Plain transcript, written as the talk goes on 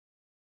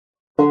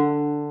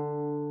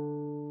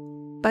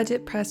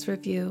Budget Press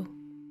Review,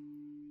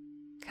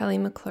 Kelly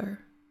McClure.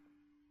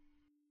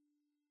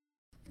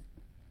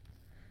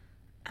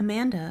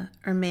 Amanda,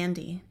 or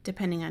Mandy,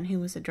 depending on who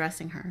was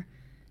addressing her,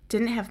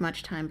 didn't have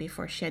much time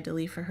before she had to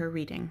leave for her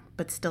reading,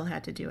 but still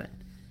had to do it.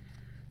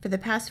 For the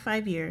past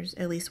 5 years,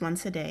 at least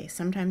once a day,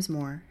 sometimes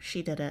more,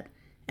 she did it,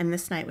 and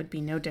this night would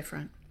be no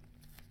different.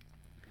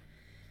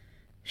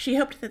 She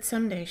hoped that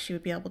someday she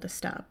would be able to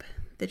stop,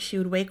 that she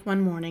would wake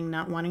one morning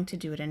not wanting to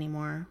do it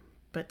anymore,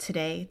 but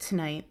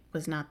tonight,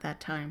 was not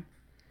that time.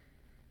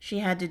 She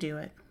had to do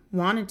it,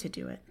 wanted to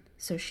do it,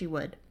 so she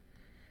would.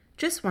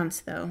 Just once,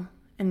 though,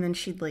 and then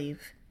she'd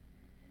leave.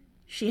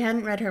 She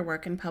hadn't read her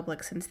work in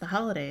public since the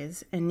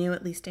holidays and knew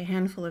at least a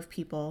handful of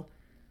people,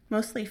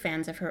 mostly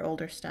fans of her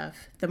older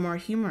stuff, the more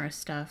humorous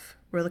stuff,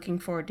 were looking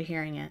forward to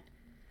hearing it.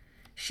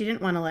 She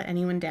didn't want to let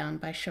anyone down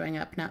by showing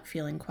up not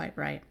feeling quite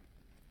right.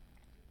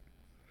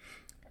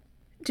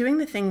 Doing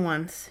the thing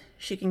once,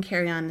 she can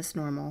carry on as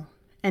normal.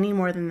 Any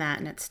more than that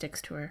and it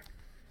sticks to her.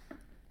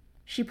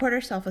 She poured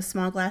herself a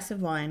small glass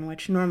of wine,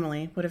 which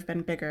normally would have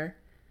been bigger,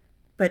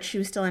 but she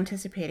was still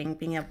anticipating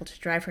being able to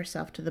drive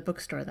herself to the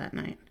bookstore that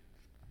night.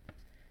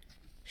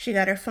 She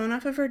got her phone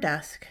off of her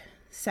desk,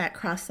 sat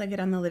cross-legged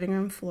on the living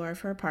room floor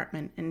of her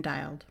apartment, and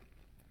dialed.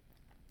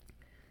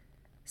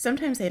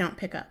 Sometimes they don't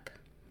pick up,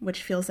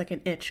 which feels like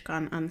an itch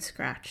gone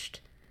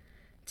unscratched.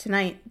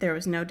 Tonight, there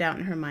was no doubt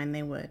in her mind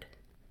they would.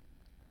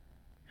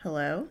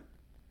 Hello?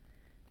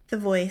 The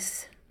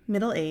voice,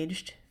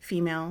 middle-aged,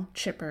 female,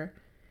 chipper,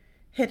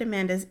 hit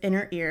Amanda's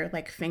inner ear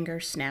like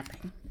fingers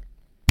snapping.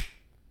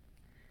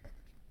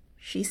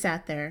 She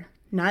sat there,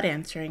 not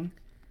answering,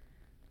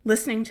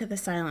 listening to the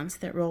silence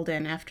that rolled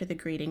in after the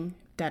greeting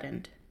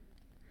deadened.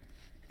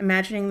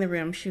 Imagining the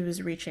room she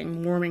was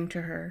reaching, warming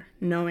to her,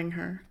 knowing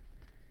her.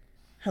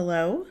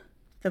 Hello?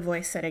 The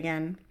voice said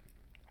again,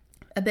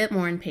 a bit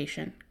more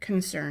impatient,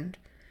 concerned,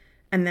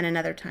 and then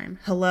another time.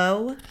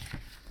 Hello?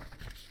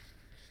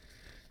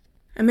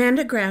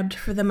 Amanda grabbed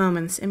for the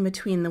moments in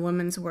between the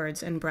woman's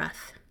words and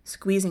breath,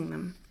 squeezing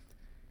them.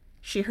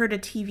 She heard a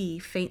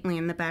TV faintly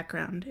in the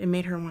background. It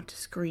made her want to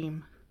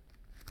scream.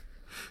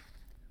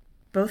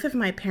 Both of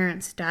my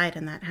parents died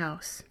in that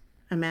house,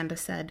 Amanda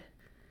said,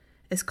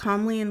 as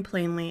calmly and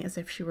plainly as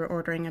if she were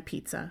ordering a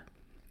pizza.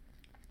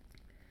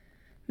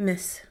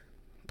 Miss,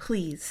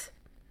 please,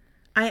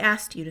 I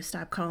asked you to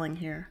stop calling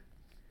here.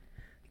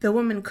 The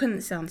woman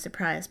couldn't sound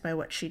surprised by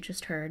what she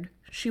just heard.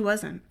 She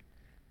wasn't.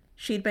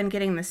 She'd been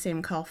getting the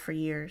same call for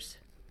years.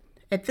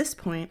 At this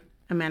point,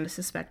 Amanda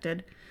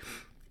suspected,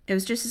 it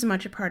was just as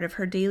much a part of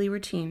her daily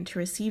routine to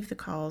receive the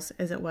calls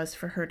as it was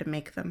for her to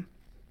make them.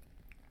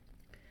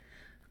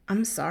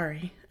 I'm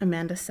sorry,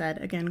 Amanda said,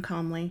 again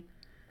calmly.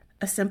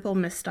 A simple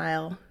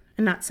misdial,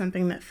 and not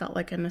something that felt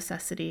like a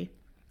necessity.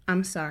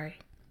 I'm sorry.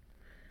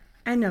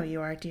 I know you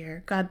are,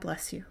 dear. God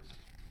bless you.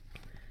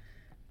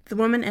 The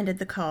woman ended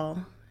the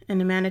call,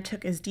 and Amanda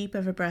took as deep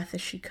of a breath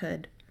as she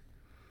could,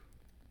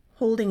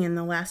 holding in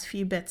the last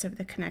few bits of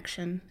the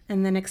connection,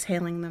 and then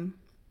exhaling them.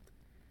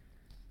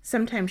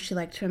 Sometimes she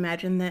liked to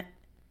imagine that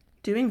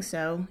doing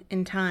so,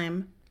 in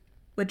time,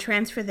 would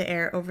transfer the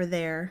air over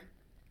there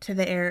to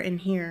the air in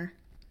here,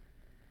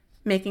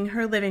 making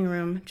her living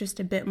room just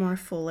a bit more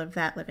full of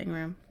that living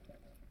room.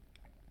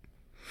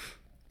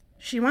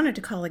 She wanted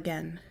to call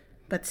again,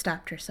 but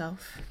stopped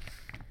herself.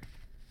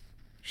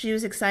 She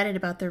was excited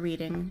about the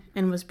reading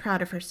and was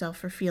proud of herself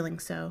for feeling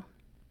so.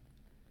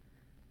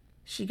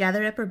 She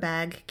gathered up her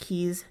bag,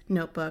 keys,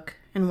 notebook,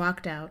 and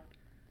walked out,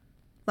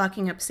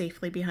 locking up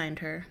safely behind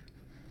her.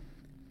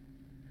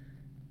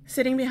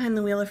 Sitting behind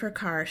the wheel of her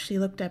car, she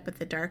looked up at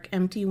the dark,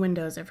 empty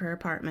windows of her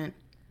apartment,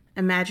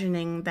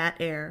 imagining that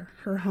air,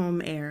 her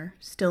home air,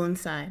 still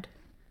inside.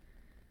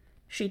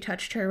 She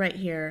touched her right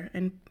here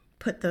and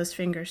put those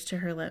fingers to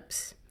her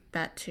lips,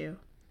 that too.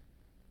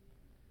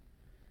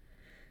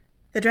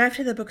 The drive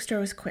to the bookstore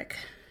was quick.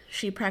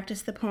 She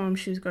practiced the poem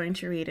she was going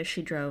to read as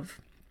she drove.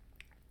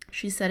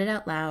 She said it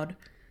out loud,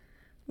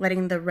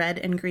 letting the red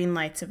and green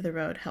lights of the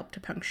road help to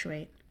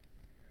punctuate.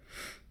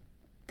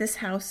 This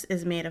house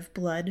is made of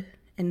blood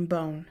and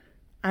bone.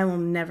 I will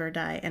never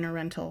die in a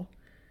rental.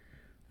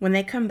 When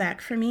they come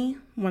back for me,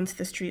 once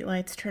the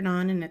streetlights turn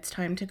on and it's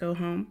time to go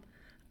home,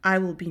 I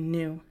will be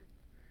new.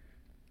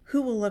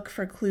 Who will look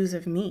for clues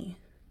of me?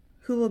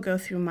 Who will go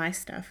through my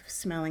stuff,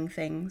 smelling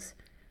things,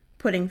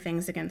 putting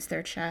things against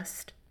their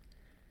chest?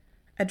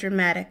 A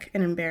dramatic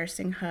and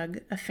embarrassing hug,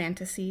 a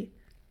fantasy.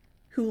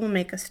 Who will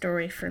make a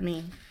story for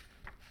me?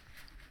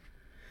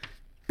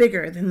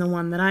 Bigger than the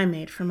one that I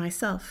made for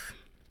myself.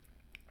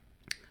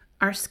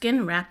 Our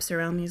skin wraps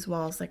around these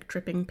walls like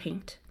dripping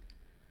paint.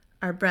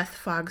 Our breath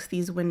fogs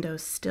these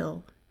windows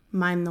still,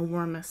 mine the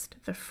warmest,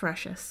 the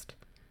freshest.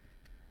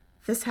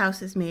 This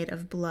house is made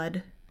of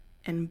blood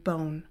and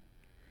bone,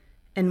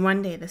 and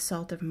one day the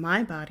salt of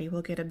my body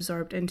will get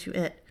absorbed into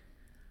it,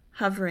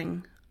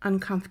 hovering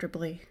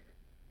uncomfortably,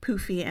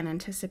 poofy and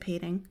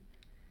anticipating.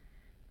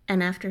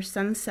 And after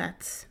sun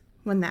sets,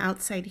 when the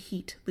outside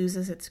heat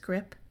loses its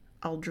grip,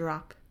 I'll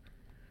drop,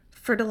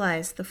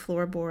 fertilize the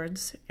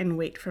floorboards, and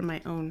wait for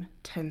my own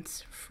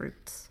tense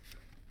fruits.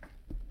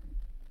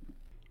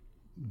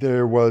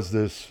 there was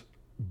this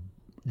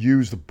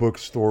used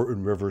bookstore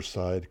in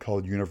Riverside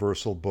called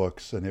Universal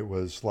Books, and it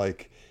was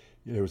like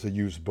it was a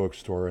used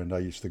bookstore, and I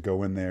used to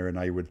go in there and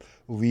I would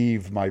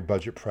leave my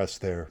budget press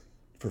there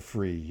for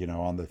free,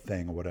 on the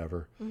thing or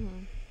whatever,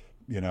 and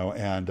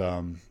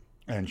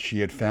she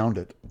had found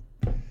it,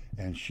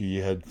 and she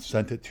had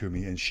sent it to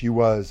me, and she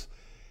was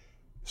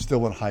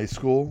still in high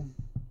school,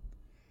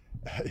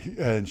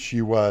 and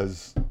she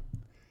was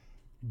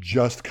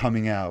just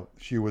coming out.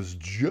 She was,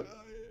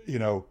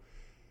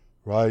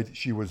 right?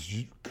 She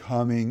was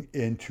coming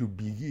into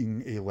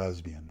being a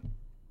lesbian,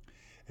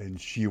 and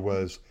she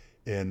was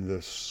in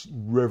this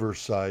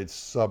Riverside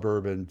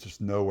suburban, just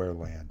nowhere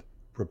land,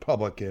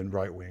 Republican,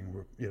 right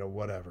wing,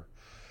 whatever,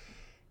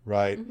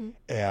 right?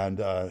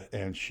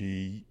 And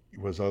she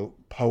was a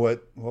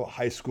poet,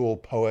 high school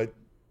poet,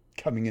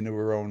 coming into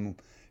her own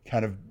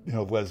kind of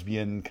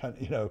lesbian,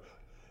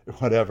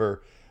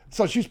 whatever.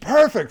 So she's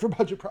perfect for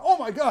Budget Press. Oh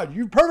my God,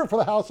 you're perfect for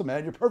the House of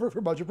Man. You're perfect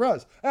for Budget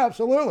Press.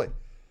 Absolutely.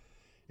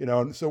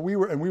 And so we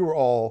were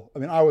all,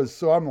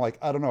 I'm like,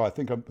 I don't know, I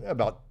think I'm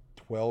about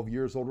 12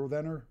 years older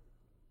than her,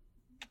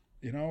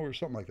 or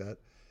something like that.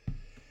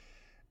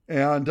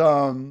 And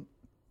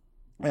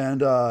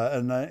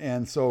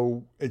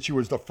she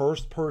was the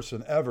first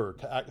person ever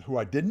to act, who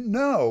I didn't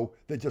know,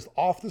 that just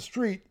off the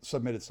street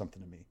submitted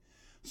something to me.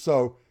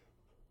 So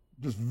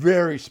just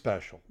very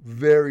special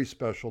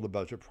to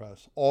Budget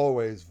Press.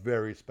 Always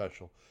very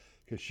special,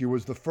 because she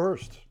was the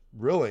first,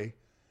 really,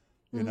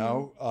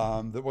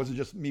 that wasn't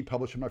just me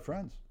publishing my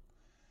friends.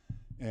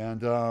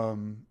 And her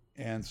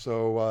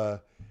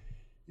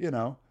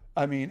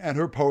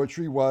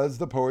poetry was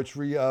the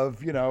poetry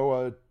of,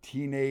 a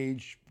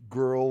teenage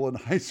girl in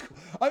high school.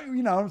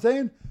 You know what I'm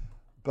saying?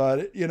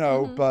 But,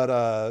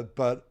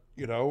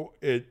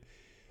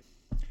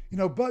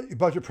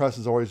 Budget Press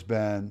has always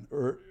been,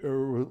 or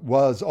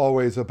was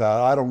always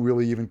about, I don't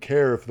really even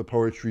care if the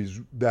poetry's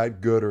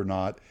that good or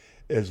not,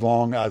 as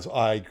long as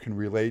I can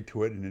relate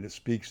to it and it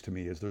speaks to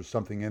me, as there's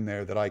something in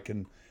there that I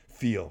can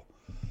feel.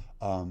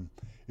 And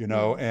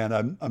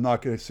I'm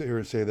not going to sit here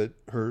and say that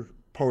her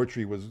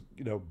poetry was,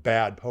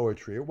 bad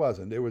poetry. It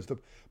wasn't.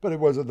 But it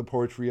wasn't the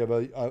poetry of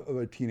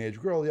a teenage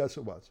girl. Yes,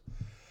 it was.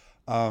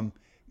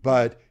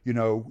 But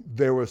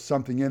there was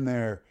something in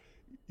there,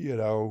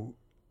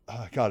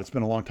 God, it's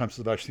been a long time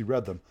since I've actually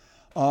read them.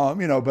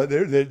 But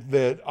there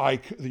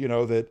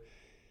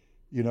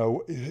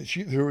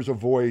was a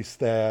voice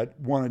that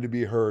wanted to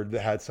be heard,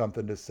 that had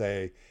something to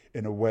say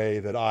in a way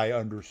that I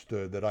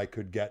understood, that I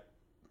could get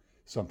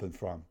something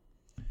from.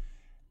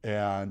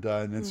 And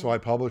then so I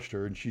published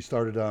her, and she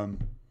started, and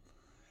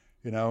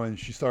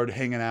she started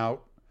hanging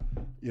out,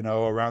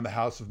 around the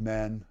House of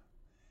Men.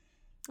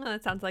 Oh,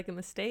 that sounds like a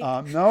mistake.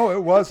 No,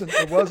 it wasn't.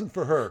 It wasn't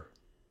for her.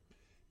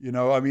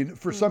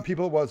 For some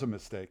people it was a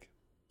mistake,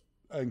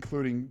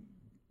 including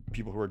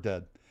people who are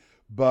dead.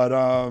 But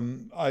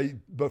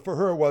for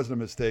her it wasn't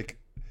a mistake,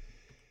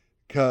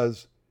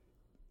 because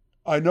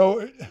I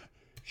know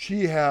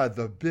she had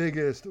the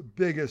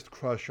biggest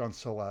crush on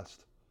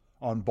Celeste,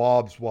 on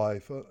Bob's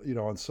wife,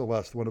 on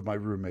Celeste, one of my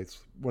roommates,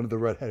 one of the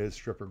redheaded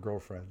stripper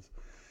girlfriends,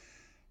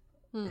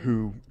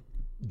 who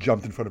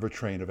jumped in front of a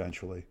train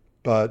eventually.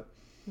 But,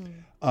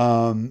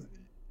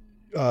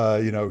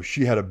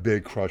 she had a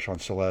big crush on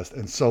Celeste,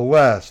 and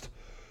Celeste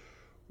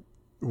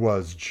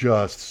was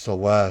just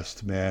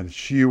Celeste, man.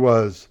 She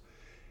was,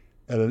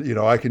 and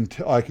I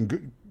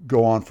can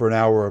go on for an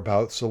hour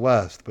about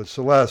Celeste, but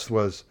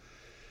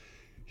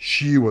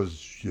she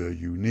was a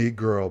unique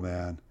girl,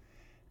 man.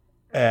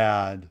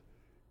 And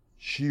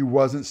she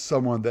wasn't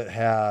someone that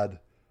had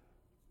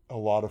a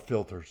lot of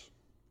filters.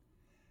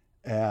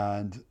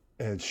 And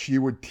she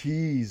would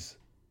tease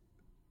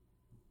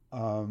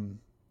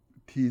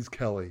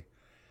Kelly,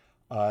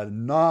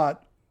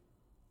 not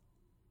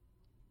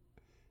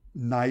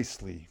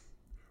nicely,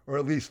 or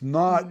at least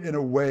not in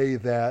a way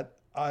that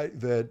a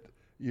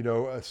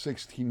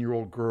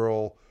 16-year-old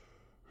girl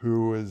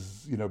who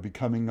is,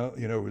 becoming,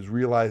 is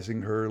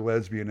realizing her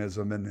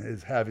lesbianism and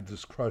is having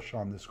this crush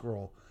on this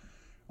girl,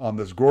 on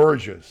this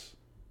gorgeous,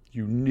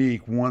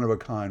 unique,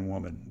 one-of-a-kind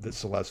woman that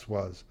Celeste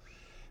was.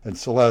 And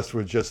Celeste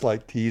would just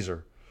like tease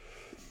her.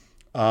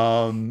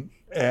 And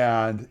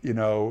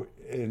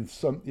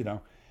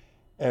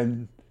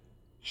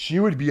she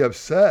would be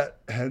upset,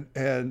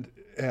 and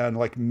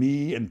like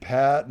me and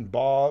Pat and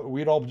Bob,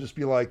 we'd all just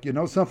be like,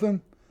 something?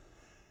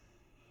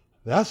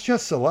 That's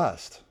just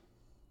Celeste.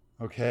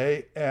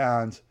 Okay.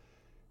 And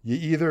you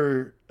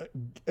either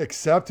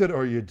accept it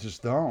or you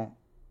just don't.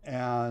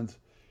 And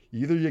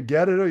either you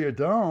get it or you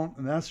don't.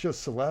 And that's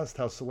just Celeste,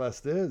 how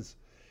Celeste is.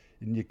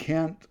 And you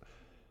can't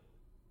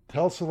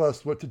tell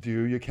Celeste what to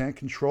do. You can't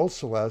control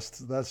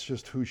Celeste. That's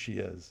just who she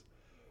is.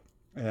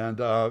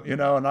 And,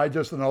 and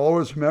I'll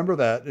always remember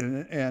that.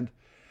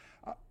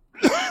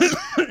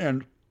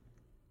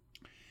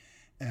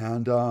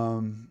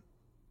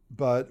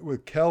 But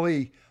with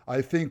Kelly,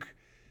 I think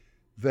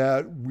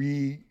that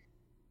we,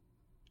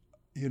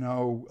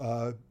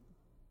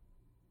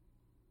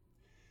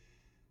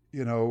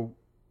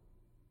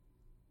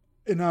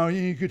 And now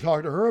you could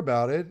talk to her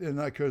about it,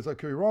 and I could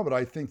be wrong, but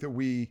I think that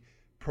we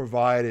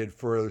provided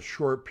for a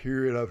short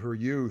period of her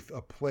youth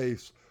a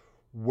place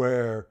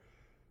where,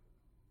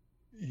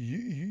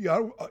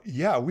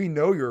 yeah, we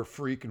know you're a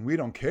freak and we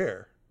don't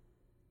care.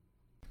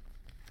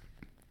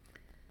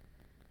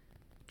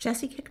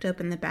 Jesse kicked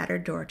open the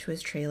battered door to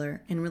his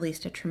trailer and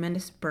released a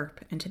tremendous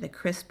burp into the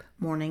crisp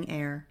morning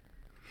air.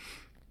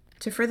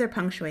 To further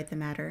punctuate the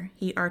matter,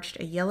 he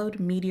arched a yellowed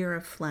meteor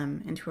of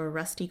phlegm into a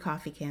rusty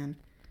coffee can,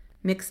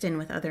 mixed in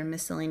with other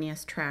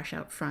miscellaneous trash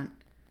out front,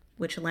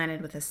 which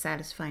landed with a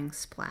satisfying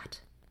splat.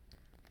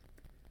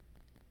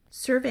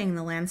 Surveying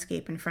the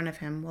landscape in front of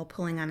him while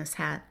pulling on his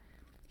hat,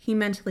 he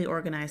mentally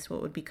organized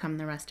what would become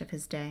the rest of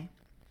his day.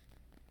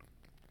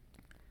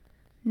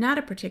 Not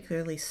a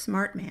particularly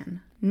smart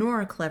man,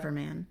 nor a clever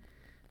man,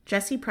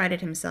 Jesse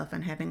prided himself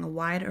on having a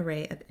wide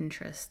array of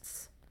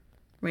interests,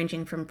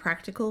 ranging from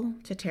practical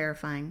to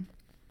terrifying.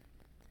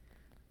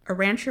 A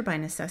rancher by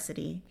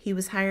necessity, he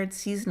was hired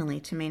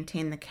seasonally to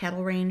maintain the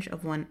cattle range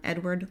of one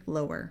Edward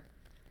Lower,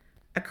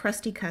 a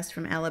crusty cuss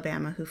from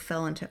Alabama who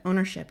fell into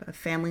ownership of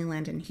family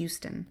land in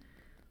Houston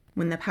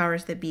when the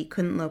powers that be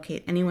couldn't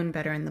locate anyone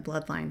better in the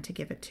bloodline to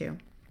give it to.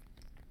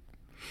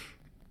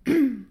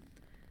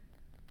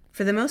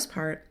 For the most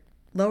part,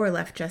 Lower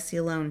left Jesse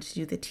alone to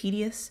do the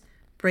tedious,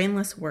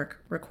 brainless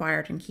work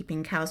required in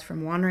keeping cows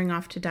from wandering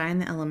off to die in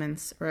the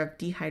elements or of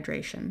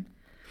dehydration,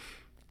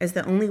 as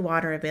the only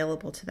water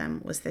available to them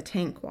was the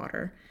tank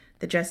water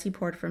that Jesse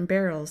poured from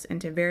barrels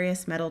into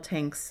various metal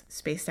tanks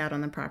spaced out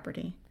on the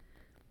property.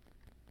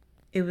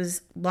 It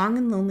was long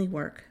and lonely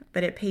work,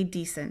 but it paid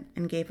decent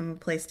and gave him a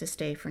place to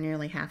stay for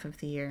nearly half of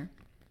the year.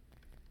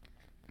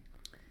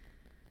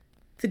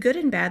 The good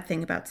and bad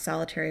thing about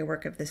solitary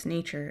work of this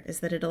nature is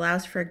that it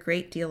allows for a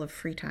great deal of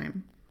free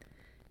time.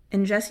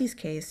 In Jesse's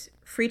case,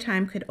 free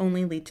time could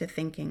only lead to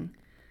thinking,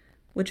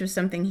 which was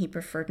something he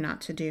preferred not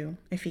to do,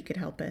 if he could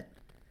help it.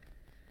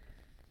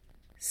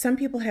 Some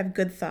people have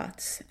good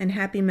thoughts and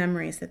happy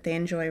memories that they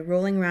enjoy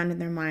rolling around in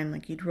their mind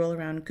like you'd roll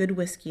around good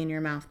whiskey in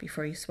your mouth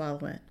before you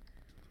swallow it.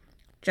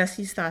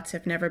 Jesse's thoughts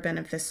have never been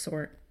of this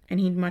sort,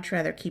 and he'd much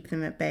rather keep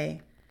them at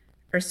bay,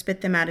 or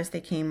spit them out as they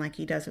came like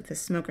he does with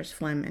his smoker's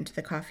phlegm into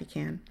the coffee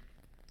can.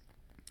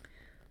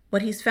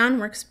 What he's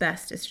found works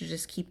best is to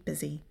just keep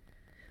busy.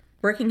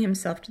 Working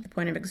himself to the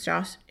point of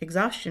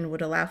exhaustion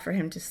would allow for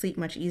him to sleep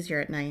much easier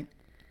at night,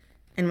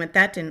 and when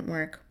that didn't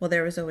work, well,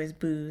 there was always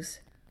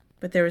booze.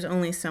 But there was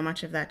only so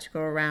much of that to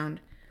go around,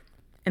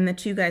 and the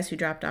two guys who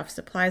dropped off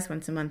supplies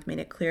once a month made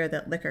it clear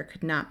that liquor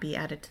could not be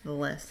added to the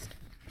list.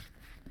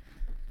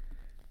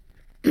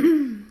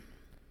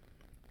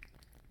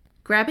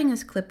 Grabbing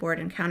his clipboard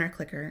and counter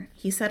clicker,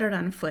 he set out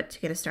on foot to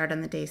get a start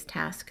on the day's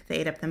task that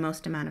ate up the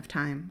most amount of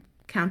time,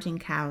 counting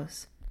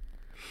cows.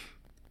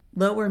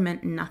 Lower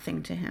meant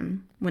nothing to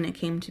him when it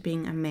came to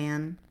being a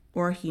man,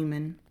 or a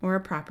human, or a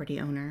property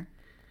owner,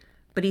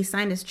 but he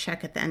signed his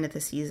check at the end of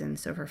the season,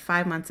 so for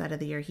 5 months out of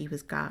the year he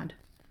was God.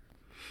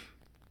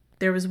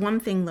 There was one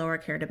thing Lower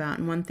cared about,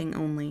 and one thing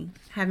only,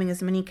 having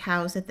as many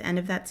cows at the end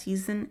of that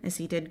season as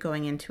he did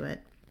going into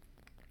it.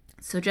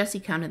 So Jesse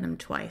counted them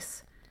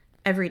twice,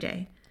 every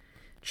day,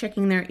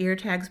 checking their ear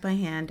tags by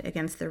hand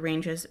against the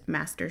range's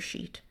master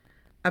sheet,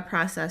 a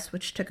process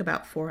which took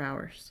about 4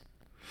 hours.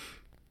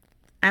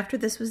 After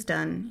this was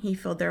done, he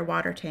filled their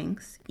water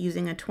tanks,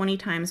 using a 20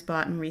 times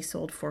bought and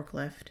resold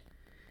forklift,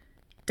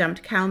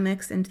 dumped cow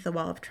mix into the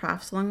wall of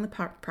troughs along the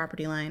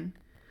property line,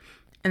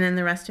 and then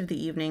the rest of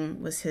the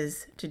evening was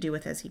his to do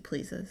with as he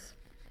pleases.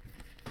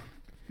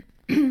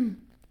 The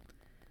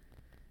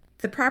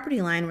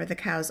property line where the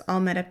cows all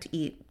met up to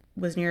eat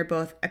was near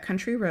both a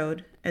country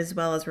road as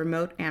well as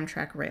remote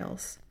Amtrak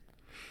rails.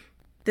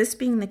 This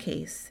being the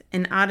case,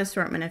 an odd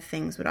assortment of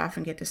things would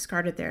often get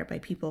discarded there by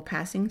people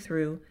passing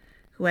through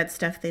who had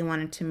stuff they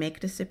wanted to make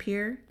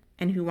disappear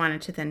and who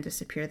wanted to then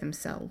disappear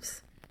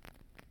themselves.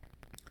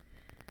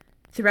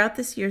 Throughout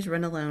this year's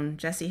run alone,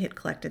 Jesse had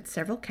collected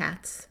several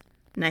cats,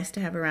 nice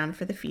to have around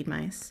for the feed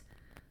mice,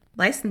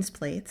 license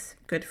plates,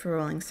 good for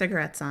rolling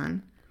cigarettes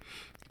on,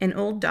 an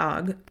old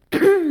dog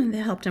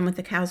that helped him with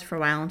the cows for a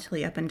while until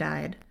he up and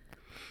died,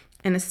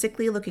 and a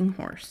sickly-looking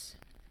horse.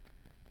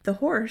 The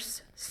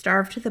horse,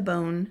 starved to the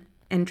bone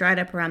and dried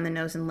up around the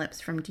nose and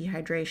lips from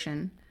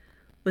dehydration,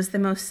 was the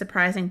most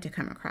surprising to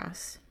come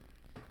across.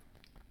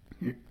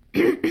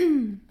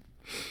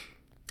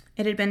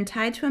 It had been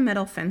tied to a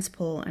metal fence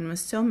pole and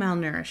was so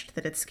malnourished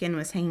that its skin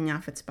was hanging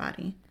off its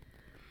body.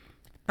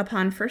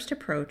 Upon first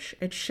approach,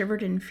 it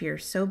shivered in fear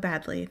so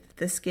badly that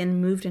the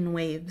skin moved in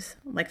waves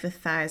like the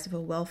thighs of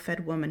a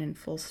well-fed woman in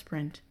full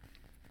sprint.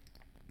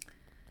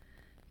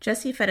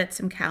 Jesse fed it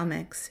some cow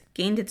mix,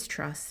 gained its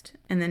trust,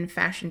 and then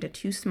fashioned a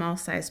too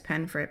small-sized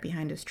pen for it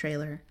behind his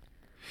trailer.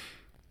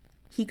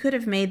 He could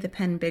have made the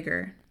pen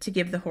bigger to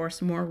give the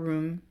horse more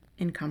room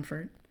and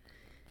comfort.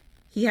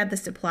 He had the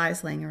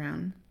supplies laying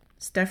around,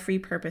 stuff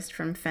repurposed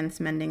from fence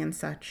mending and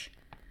such,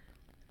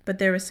 but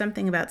there was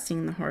something about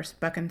seeing the horse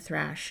buck and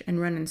thrash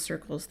and run in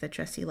circles that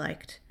Jesse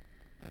liked.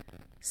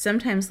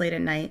 Sometimes late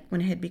at night,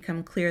 when it had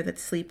become clear that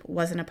sleep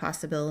wasn't a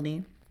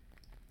possibility,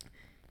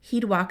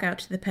 He'd walk out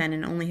to the pen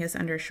in only his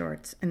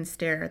undershorts and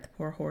stare at the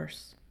poor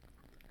horse.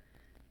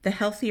 The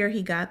healthier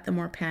he got, the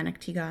more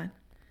panicked he got,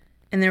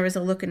 and there was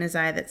a look in his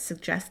eye that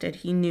suggested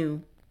he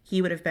knew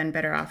he would have been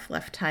better off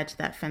left tied to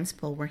that fence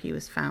pole where he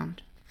was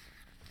found.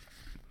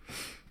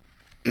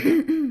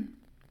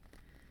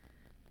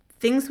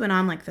 Things went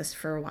on like this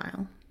for a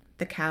while.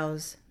 The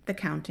cows, the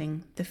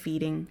counting, the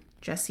feeding,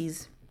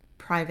 Jesse's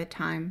private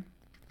time.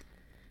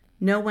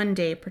 No one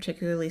day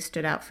particularly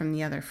stood out from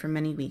the other for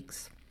many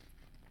weeks.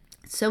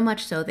 So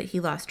much so that he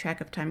lost track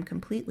of time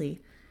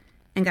completely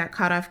and got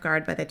caught off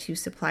guard by the two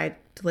supply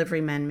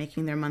delivery men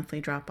making their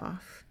monthly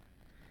drop-off.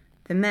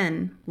 The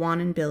men, Juan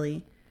and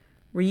Billy,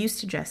 were used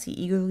to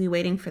Jesse eagerly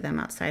waiting for them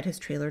outside his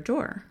trailer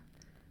door,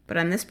 but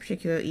on this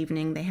particular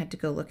evening they had to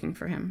go looking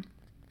for him.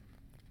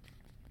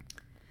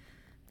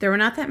 There were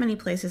not that many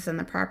places on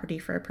the property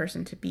for a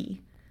person to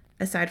be.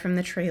 Aside from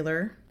the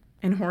trailer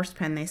and horse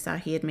pen they saw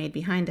he had made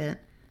behind it,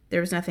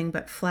 there was nothing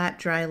but flat,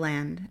 dry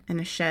land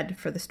and a shed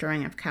for the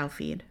storing of cow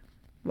feed,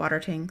 water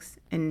tanks,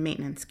 and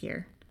maintenance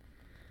gear.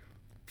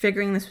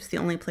 Figuring this was the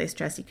only place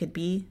Jesse could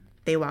be,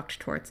 they walked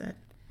towards it.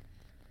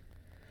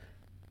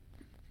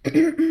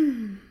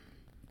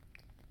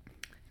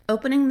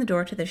 Opening the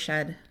door to the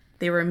shed,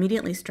 they were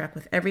immediately struck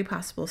with every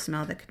possible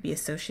smell that could be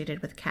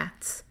associated with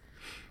cats.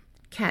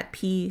 Cat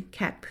pee,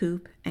 cat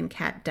poop, and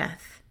cat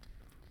death.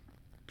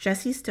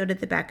 Jesse stood at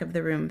the back of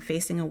the room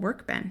facing a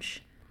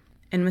workbench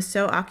and was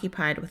so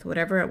occupied with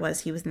whatever it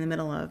was he was in the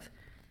middle of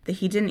that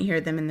he didn't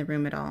hear them in the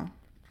room at all.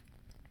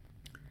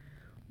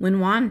 When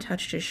Juan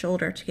touched his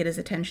shoulder to get his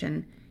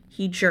attention,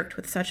 he jerked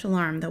with such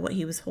alarm that what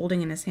he was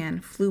holding in his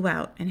hand flew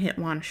out and hit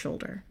Juan's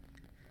shoulder.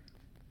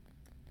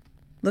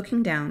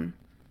 Looking down,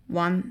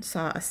 Juan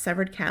saw a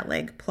severed cat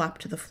leg plop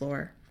to the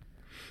floor.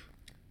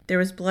 There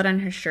was blood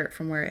on his shirt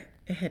from where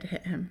it had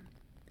hit him.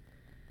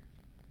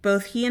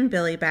 Both he and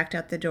Billy backed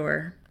out the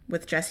door,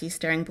 with Jesse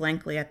staring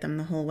blankly at them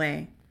the whole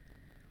way.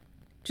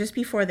 Just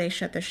before they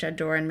shut the shed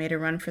door and made a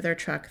run for their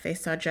truck, they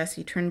saw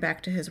Jesse turn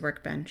back to his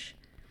workbench,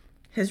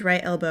 his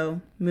right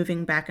elbow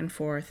moving back and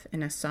forth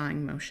in a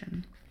sawing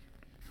motion.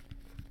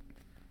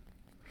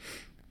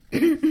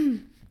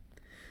 The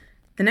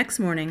next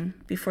morning,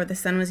 before the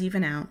sun was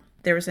even out,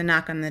 there was a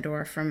knock on the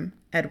door from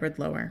Edward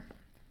Lower.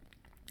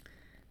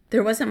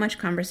 There wasn't much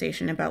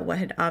conversation about what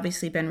had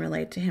obviously been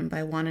relayed to him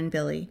by Juan and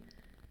Billy,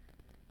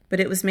 but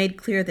it was made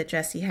clear that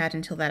Jesse had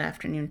until that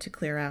afternoon to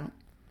clear out.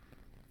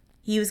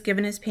 He was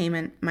given his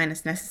payment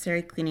minus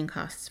necessary cleaning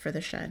costs for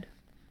the shed.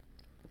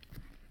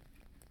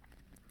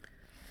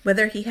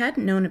 Whether he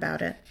hadn't known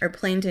about it or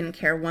plain didn't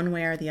care one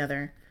way or the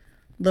other,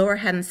 Lower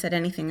hadn't said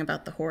anything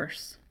about the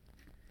horse.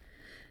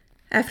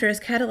 After his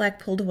Cadillac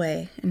pulled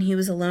away and he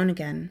was alone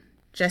again,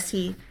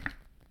 Jesse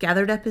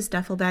gathered up his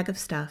duffel bag of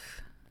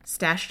stuff,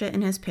 stashed it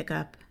in his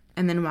pickup,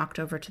 and then walked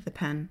over to the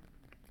pen.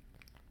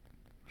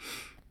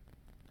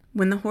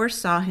 When the horse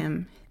saw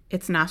him,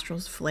 its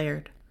nostrils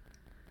flared.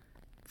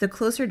 The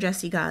closer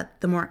Jesse got,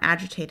 the more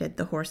agitated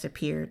the horse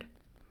appeared.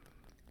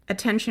 A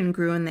tension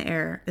grew in the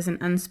air as an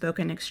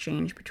unspoken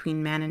exchange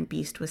between man and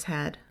beast was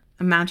had,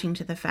 amounting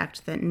to the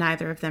fact that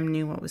neither of them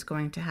knew what was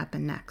going to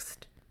happen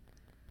next.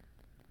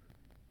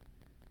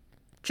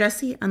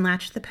 Jesse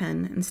unlatched the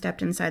pen and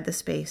stepped inside the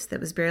space that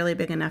was barely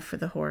big enough for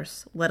the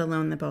horse, let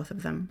alone the both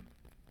of them.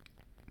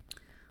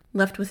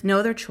 Left with no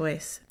other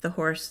choice, the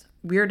horse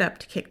reared up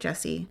to kick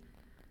Jesse,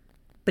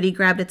 but he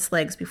grabbed its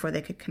legs before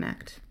they could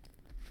connect.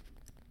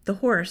 The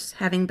horse,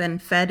 having been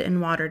fed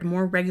and watered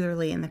more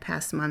regularly in the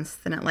past months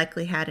than it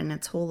likely had in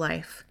its whole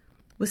life,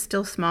 was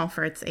still small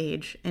for its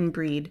age and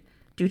breed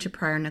due to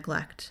prior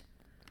neglect.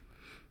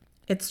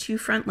 Its two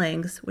front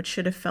legs, which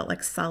should have felt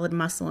like solid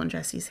muscle in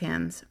Jesse's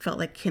hands, felt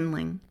like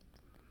kindling.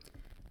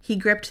 He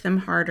gripped them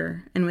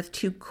harder, and with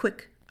two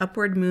quick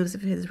upward moves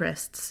of his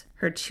wrists,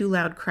 heard two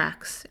loud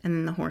cracks, and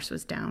then the horse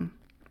was down.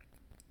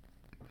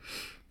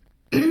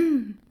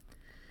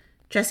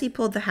 Jesse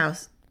pulled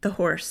the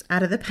horse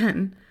out of the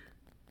pen.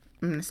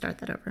 I'm going to start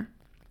that over.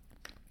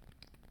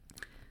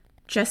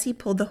 Jesse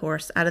pulled the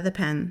horse out of the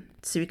pen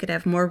so he could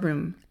have more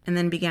room, and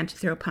then began to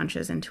throw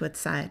punches into its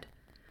side.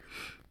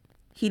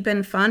 He'd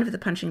been fond of the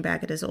punching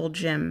bag at his old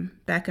gym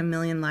back a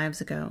million lives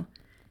ago,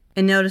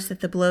 and noticed that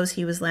the blows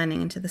he was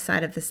landing into the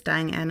side of this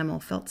dying animal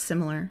felt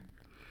similar.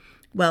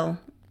 Well,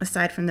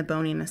 aside from the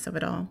boniness of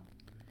it all.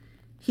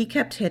 He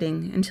kept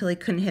hitting until he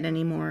couldn't hit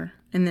anymore,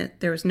 and that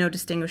there was no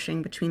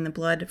distinguishing between the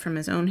blood from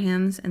his own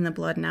hands and the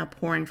blood now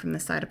pouring from the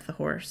side of the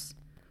horse.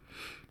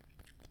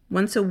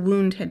 Once a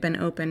wound had been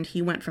opened,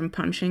 he went from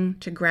punching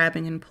to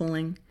grabbing and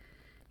pulling,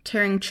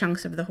 tearing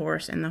chunks of the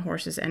horse and the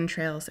horse's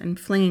entrails and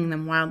flinging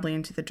them wildly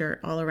into the dirt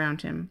all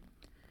around him.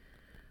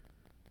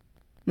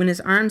 When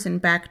his arms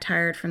and back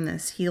tired from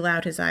this, he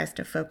allowed his eyes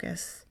to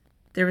focus.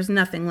 There was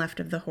nothing left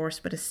of the horse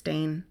but a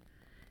stain,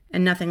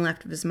 and nothing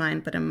left of his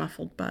mind but a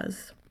muffled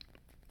buzz.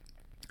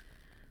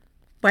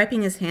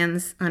 Wiping his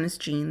hands on his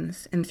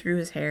jeans and through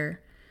his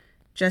hair,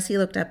 Jesse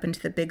looked up into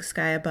the big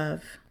sky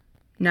above,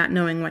 not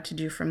knowing what to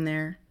do from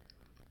there.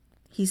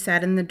 He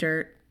sat in the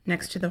dirt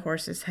next to the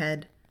horse's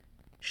head,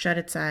 shut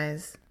its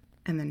eyes,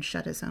 and then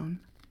shut his own.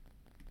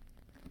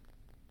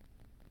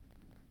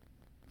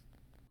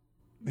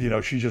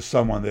 she's just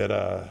someone that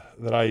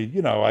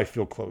I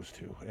feel close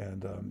to,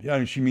 and I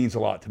mean, she means a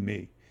lot to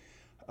me,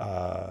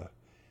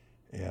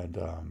 and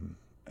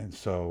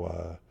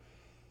so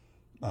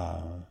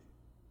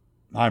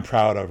I'm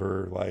proud of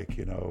her,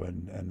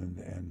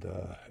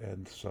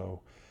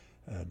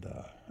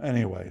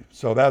 anyway,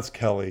 so that's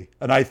Kelly,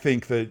 and I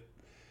think that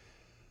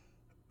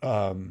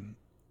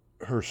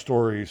her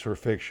stories, her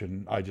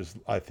fiction, I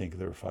think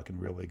they're fucking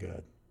really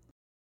good.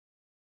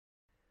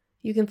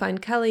 You can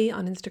find Kelly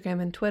on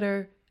Instagram and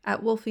Twitter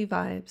at Wolfie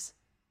Vibes.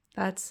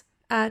 That's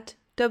at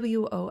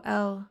WOLFIEVIBES.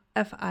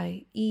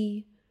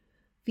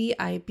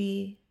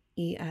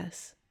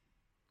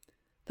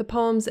 The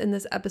poems in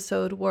this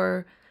episode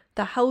were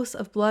The House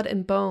of Blood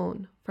and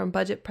Bone from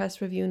Budget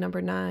Press Review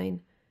number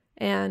 9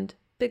 and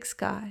Big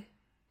Sky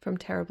from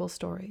Terrible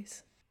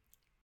Stories.